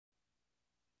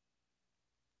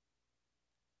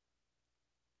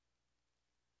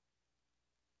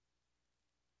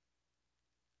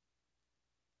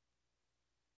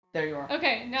There you are.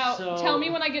 Okay, now tell me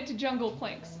when I get to jungle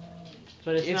planks.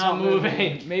 But it's not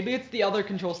moving. Maybe it's the other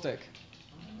control stick.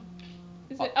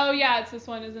 Is it? Oh yeah, it's this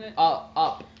one, isn't it?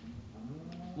 Up.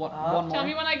 One more. Tell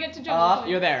me when I get to jungle planks.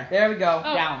 You're there. There we go.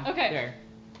 Oh, Down. Okay. There.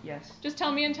 Yes. Just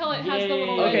tell me until it has the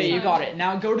little. Okay, right you sign. got it.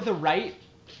 Now go to the right.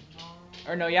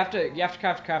 Or no, you have to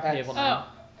craft a table now.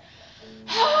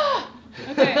 Oh.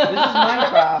 Okay. This is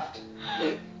Minecraft.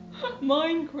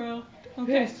 Minecraft.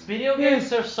 Okay. Video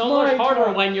games are so much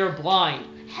harder when you're blind.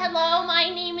 Hello, my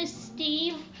name is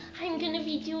Steve. I'm gonna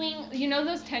be doing. You know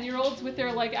those 10-year-olds with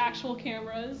their like actual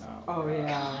cameras? Oh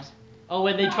yeah. Oh,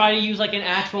 when they try to use like an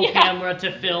actual camera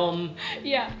to film.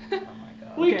 Yeah.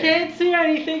 We can't see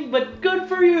anything, but good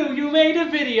for you. You made a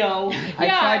video. I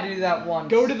tried to do that once.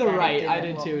 Go to the right. I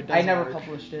did too. I never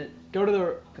published it. Go to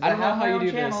the. I don't know how you do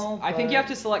this. I think you have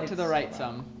to select to the right it's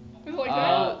some. Is it like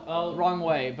that? Wrong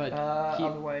way, but keep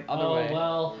other way. Other way.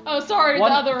 Well. Oh, sorry, the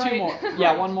other right. Two more.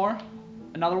 Yeah, one more.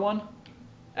 Another one.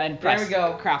 And press. There we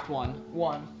go. Craft one.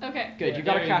 Okay. Good. You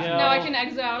got to craft. Now I can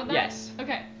exit out of that. Yes.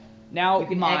 Okay. Now you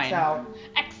can mine. X out.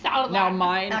 X out of now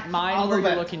that. mine. Where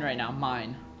you're looking right now.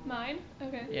 Mine. Mine.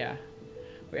 Okay. Yeah.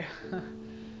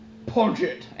 Punch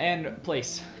it. And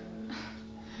place.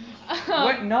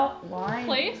 What? No. Why?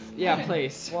 Place? Yeah, Okay.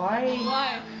 place. Why?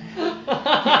 Why?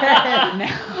 Now.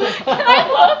 Can I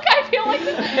look? I feel like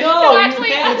this. No, actually,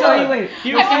 you can't. Tell you later.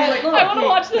 I want to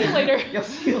watch this later. You'll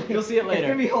see it. You'll see it later. It's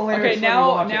gonna be hilarious. Okay,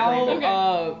 now,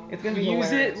 Okay. It's gonna be use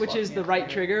hilarious. it, which is the right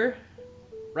trigger.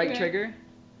 Right trigger.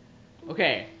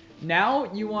 Okay.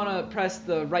 Now you want to press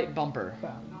the right bumper.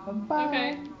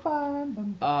 Okay.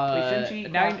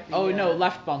 No,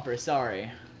 left bumper.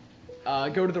 Sorry.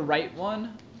 Go to the right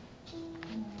one.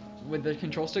 With the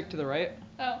control stick to the right.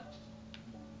 Oh.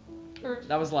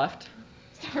 That was left.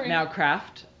 Sorry. Now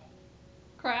craft.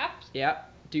 Craft? Yeah.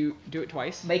 Do it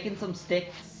twice. Making some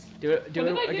sticks. Do it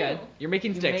again. You're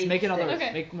making sticks. Make another.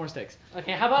 Okay. Make more sticks.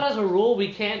 Okay, how about as a rule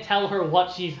we can't tell her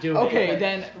what she's doing? Okay,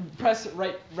 then press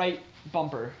right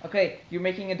bumper. Okay, you're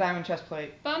making a diamond chest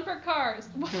plate. Bumper cars.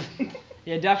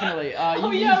 Yeah, definitely.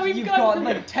 You've got got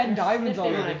like 10 diamonds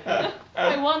already.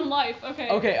 My one life. Okay.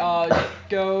 Okay,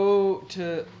 go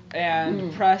to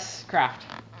and press craft.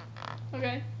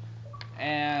 Okay.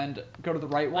 And go to the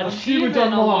right one. Achievement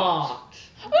unlocked.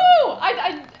 Ooh!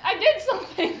 I did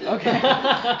something. Okay.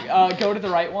 Go to the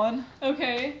right one.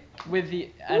 Okay. With the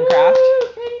and craft.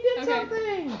 Katie did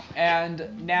something.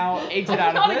 And now exit out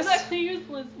of Not this. exactly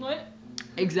useless. What?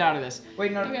 Exit out of this.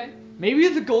 Wait, no. Okay. Maybe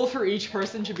the goal for each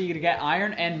person should be to get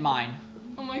iron and mine.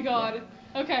 Oh my god.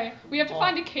 Okay. We have to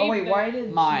find a cave. Oh wait, there. why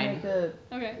did mine? She make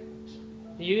Okay.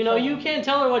 You know, you can't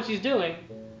tell her what she's doing.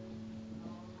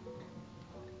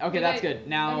 Okay, that's good.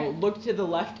 Now okay. look to the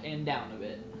left and down a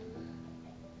bit.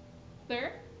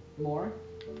 There? More.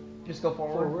 Just go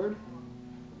forward. Forward.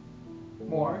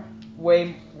 More.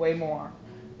 Way more.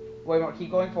 Way more.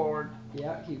 Keep going forward.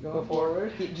 Yeah, keep going Go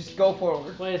forward. Just go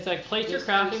forward. Wait a sec, place your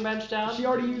crafting bench down. She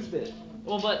already used it.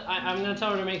 Well, but I'm gonna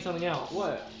tell her to make something else.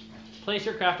 What? Place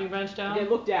your crafting bench down. Okay,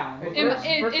 look down. First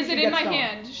Is we it get in my stone.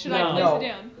 hand? Should No. I place No. it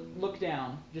down? Look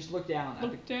down. Just look down.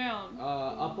 Look down.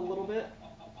 Up a little bit.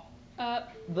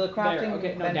 Up. The crafting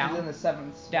Okay, no, bench down. is in the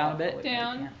 7th. Down a bit.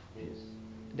 Down.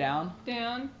 Down.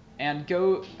 Down. And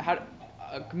go.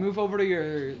 Move over to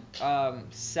your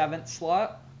 7th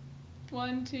slot.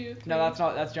 1, 2, 3. No, that's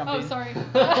not. That's jumping. Oh, sorry.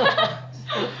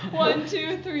 1,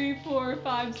 2, 3, 4,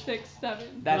 5, 6,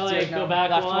 7. That's Really? it. Go back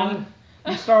left one.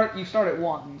 You start at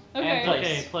 1. Okay. And place.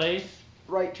 Okay, place.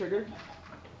 Right trigger.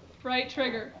 Right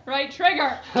trigger. Right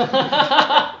trigger.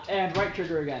 And right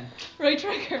trigger again. Right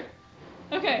trigger.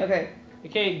 Okay. Okay.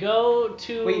 Okay, go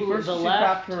to Wait, first the you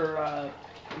left. craft her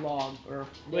log or.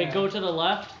 Wait, yeah. go to the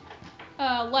left.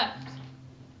 Left.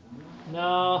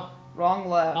 No. Wrong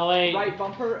left. Oh wait. Right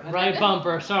bumper. And Right then-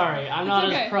 bumper. Sorry, I'm not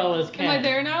okay. as pro as Ken. Am I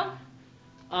there now?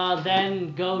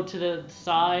 Then go to the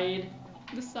side.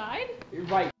 The side?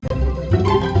 Right.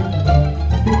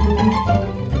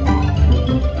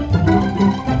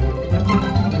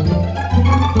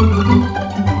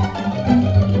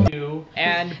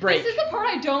 And break. This is the part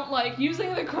I don't like,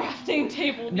 using the crafting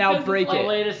table. Now because break it's it. Oh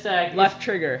wait a sec. Left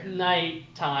trigger. It's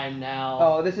night time now.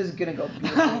 Oh, this is gonna go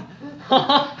beautiful.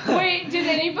 Wait, did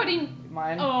anybody?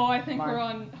 Mine. Oh, I think Mine. we're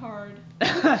on hard.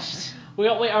 Wait,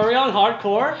 are we on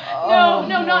hardcore? No,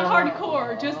 not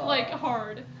hardcore, just like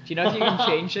hard. Do you know if you can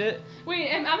change it? Wait,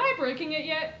 am I breaking it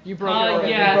yet? You broke it. already.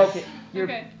 yes. You broke it. You're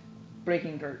Okay.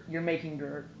 breaking dirt. You're making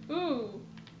dirt. Ooh.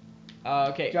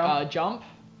 Okay. Jump. Jump.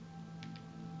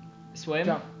 Swim.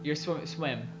 Jump. You're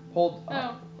swim. Hold.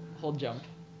 Oh. Hold jump.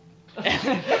 Look Look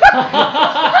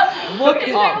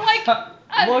Is up. there like?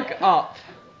 Look up.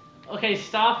 Okay,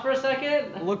 stop for a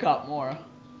second. Look up more.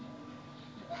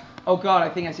 Oh god, I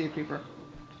think I see a creeper.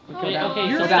 Okay, Oh, okay,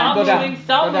 God. so Go stop down, go moving, down,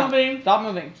 stop go down. moving. Stop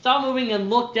moving. Stop moving and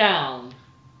look down.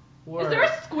 Is there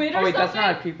a squid or Oh wait, that's something?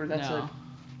 not a creeper. That's No.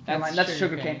 that's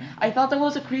sugarcane. I thought that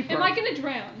was a creeper. Am I gonna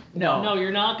drown? No. No,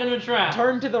 you're not gonna drown.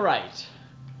 Turn to the right.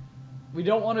 We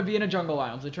don't want to be in a jungle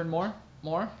biome, so turn more,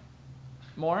 more,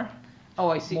 Oh,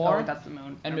 I see. More. Oh, that's the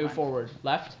moon. and Never move mind. forward.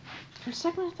 Left, For a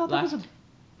second, I thought left, that was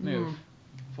move,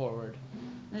 forward.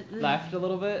 Left a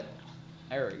little bit.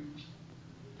 There we go.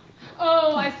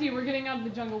 Oh, I see. We're getting out of the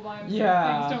jungle biome. So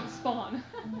Yeah. things don't spawn.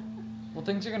 Well,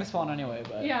 things are gonna spawn anyway,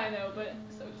 but. Yeah, I know, but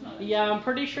so it's not. Yeah, I'm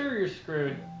pretty sure you're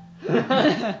screwed.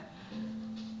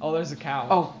 Oh, there's a cow.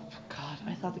 Oh god,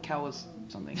 I thought the cow was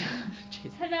something.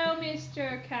 Jeez. Hello,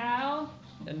 Mr. Cow.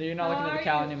 And you're not looking How at the are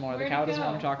cow you? anymore. The Where'd cow he doesn't go?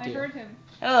 want to talk to I you. heard him.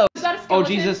 Hello. Is that a Oh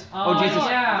skeleton? Jesus. Oh, Oh Jesus.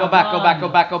 yeah, Go back. Go back. Go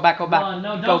run. back. Go back. Go back. Come Go on,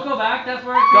 back. no, don't Go. go back. That's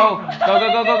where it Go. came from. Go.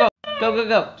 Go. Go. Go. Go. Go. Go.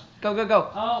 Go. Go. Go.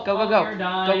 Go. Oh, Go. Go. oh, Go. you're Go.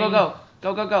 dying. Go. Go.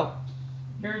 Go. Go. Go.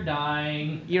 You're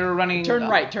dying. You're running. Turn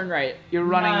right. Turn right. You're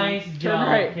running. Nice Turn job,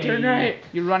 right. Katie. Turn right.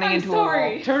 You're running I'm into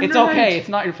sorry. a wall. Turn It's right. okay. It's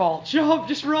not your fault. Jump.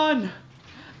 Just run.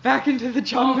 Back into the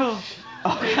jungle.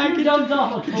 You jumped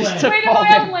off a Just cliff. took Wait, am fall I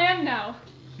damage. on land now?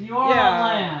 You are Yeah.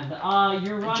 on land.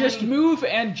 You're running. Just move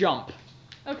and jump.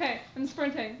 Okay, I'm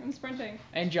sprinting. I'm sprinting.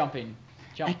 And jumping.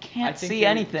 Jump. I can't think see you're-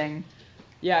 anything.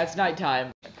 Yeah, it's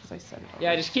nighttime. Because I said it.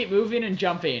 Yeah, just keep moving and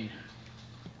jumping.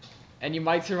 And you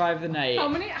might survive the night.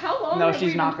 How long No, have we she's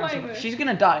been not gonna playing survive. this? She's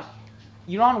gonna die.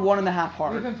 You're on 1.5 We've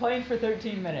heart. been playing for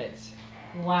 13 minutes.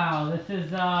 Wow, this is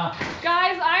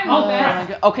Guys, I'm Oh, the best.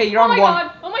 crap. Okay, you're Oh on my 1.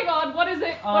 god! Oh my god! What is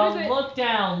it? What is it? Look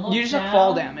down. Look You just down. took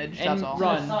fall damage. That's And all.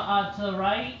 run. To the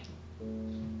right.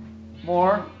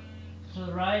 More. To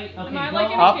the right. Okay, Am I go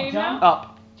like in a up, cave jump, now?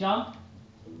 Up. jump.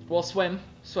 Well, swim.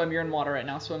 Swim, you're in water right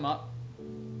now. Swim up.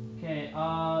 Okay,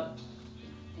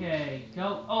 okay,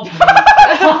 go. Oh.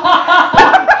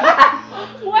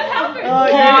 What happened?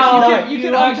 Wow, you you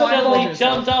can unblindfold accidentally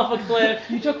yourself. jumped off a cliff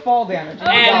You took fall damage.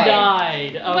 Okay. and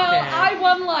died. Okay. Well, I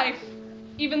won life,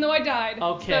 even though I died.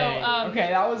 Okay. So, Okay,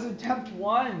 that was attempt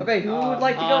 1. Okay, who would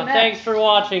like to go next? Thanks for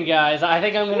watching, guys. I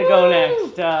think I'm gonna go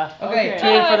next. Okay. Tune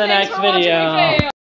in for the thanks next for watching video. me fail.